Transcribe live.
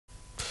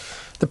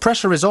The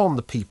pressure is on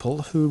the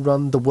people who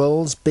run the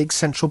world's big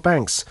central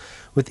banks.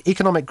 With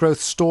economic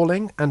growth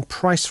stalling and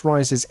price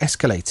rises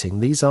escalating,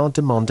 these are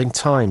demanding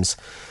times.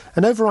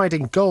 An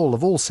overriding goal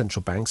of all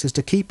central banks is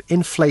to keep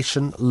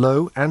inflation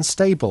low and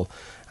stable,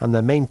 and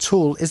their main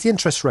tool is the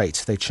interest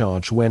rate they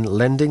charge when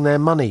lending their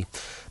money.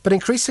 But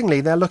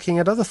increasingly, they're looking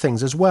at other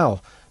things as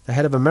well. The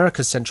head of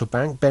America's central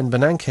bank, Ben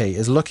Bernanke,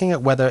 is looking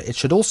at whether it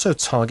should also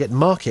target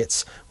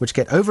markets which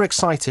get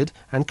overexcited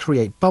and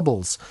create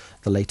bubbles,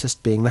 the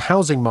latest being the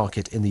housing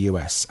market in the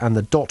US and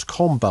the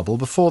dot-com bubble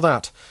before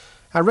that.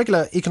 Our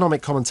regular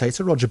economic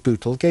commentator, Roger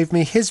Bootle, gave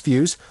me his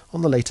views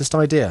on the latest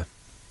idea.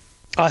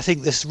 I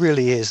think this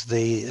really is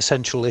the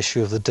essential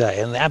issue of the day,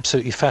 and an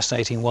absolutely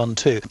fascinating one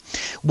too.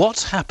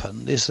 What's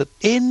happened is that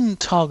in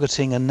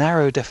targeting a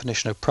narrow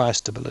definition of price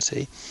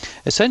stability,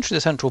 essentially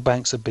the central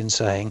banks have been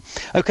saying,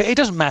 OK, it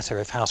doesn't matter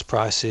if house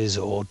prices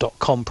or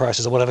dot-com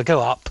prices or whatever go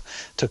up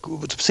to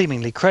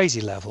seemingly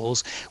crazy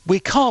levels. We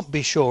can't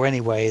be sure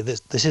anyway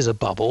that this is a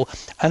bubble,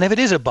 and if it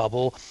is a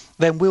bubble,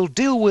 then we'll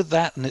deal with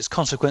that and its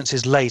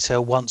consequences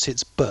later once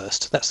it's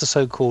burst. That's the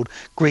so-called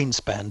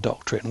Greenspan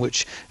doctrine,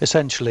 which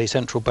essentially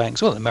central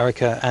banks, well,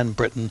 America and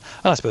Britain,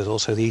 and I suppose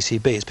also the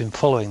ECB, has been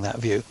following that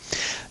view.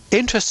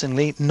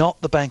 Interestingly, not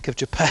the Bank of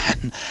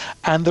Japan.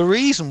 And the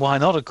reason why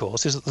not, of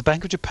course, is that the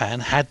Bank of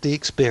Japan had the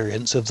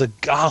experience of the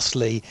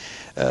ghastly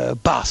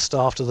bust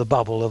after the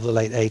bubble of the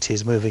late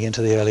 80s moving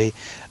into the early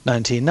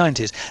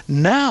 1990s.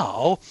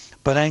 Now,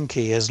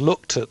 Bernanke has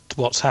looked at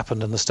what's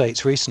happened in the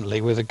States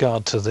recently with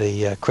regard to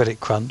the credit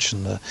crunch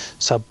and the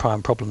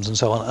subprime problems and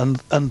so on,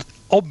 and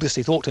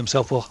obviously thought to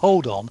himself, well,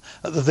 hold on,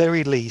 at the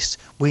very least,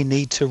 we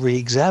need to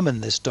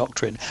re-examine this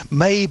doctrine.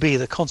 Maybe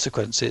the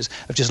consequences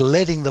of just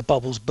letting the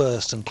bubbles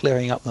burst and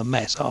clearing up the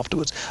mess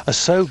afterwards are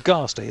so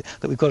ghastly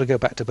that we've got to go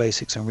back to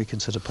basics and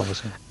reconsider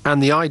policy.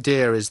 And the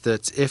idea is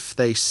that if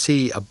they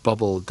see a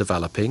bubble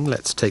developing,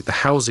 let's take the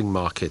housing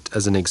market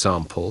as an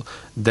example,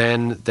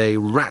 then they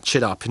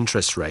ratchet up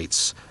interest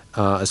rates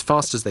as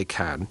fast as they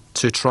can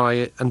to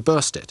try and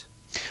burst it.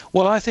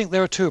 Well, I think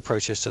there are two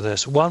approaches to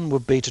this. One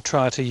would be to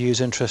try to use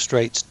interest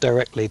rates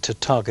directly to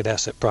target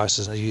asset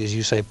prices, as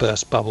you say,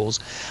 burst bubbles.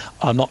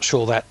 I'm not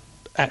sure that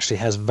actually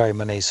has very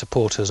many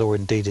supporters or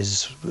indeed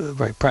is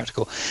very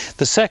practical.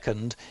 The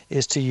second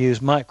is to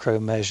use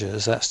micro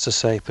measures, that's to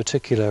say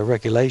particular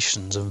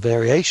regulations and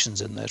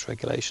variations in those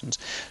regulations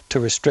to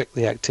restrict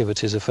the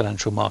activities of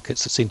financial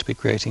markets that seem to be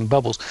creating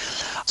bubbles.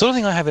 The sort of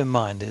thing I have in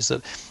mind is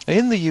that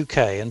in the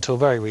UK until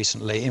very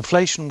recently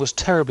inflation was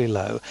terribly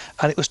low,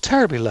 and it was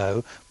terribly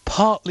low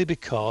partly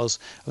because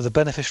of the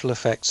beneficial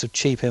effects of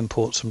cheap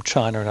imports from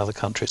China and other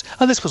countries.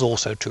 And this was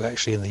also true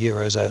actually in the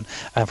Eurozone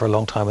and for a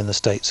long time in the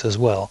States as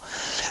well.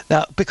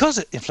 Now, because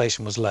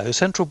inflation was low,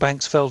 central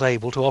banks felt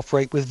able to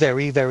operate with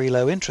very, very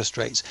low interest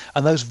rates.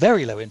 And those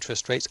very low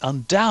interest rates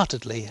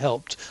undoubtedly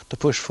helped to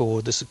push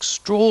forward this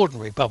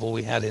extraordinary bubble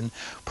we had in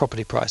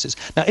property prices.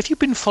 Now, if you've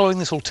been following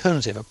this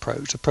alternative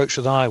approach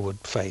that I would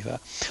favour,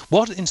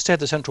 what instead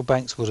the central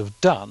banks would have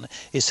done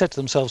is said to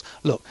themselves,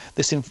 look,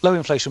 this low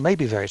inflation may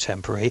be very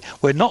temporary.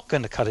 We're not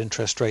going to cut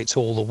interest rates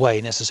all the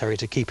way necessary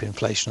to keep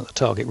inflation at the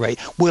target rate.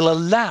 We'll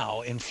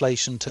allow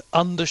inflation to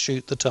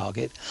undershoot the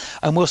target,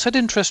 and we'll set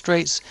interest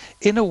rates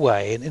in a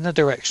way and in a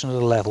direction at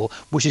a level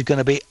which is going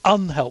to be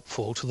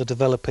unhelpful to the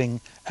developing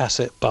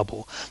asset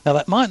bubble. Now,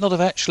 that might not have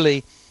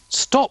actually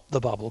stopped the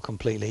bubble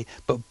completely,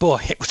 but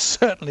boy, it would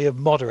certainly have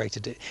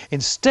moderated it.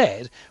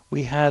 Instead,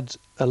 we had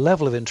a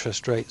level of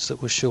interest rates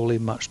that was surely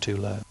much too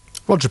low.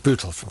 Roger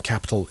Bootle from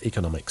Capital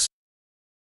Economics.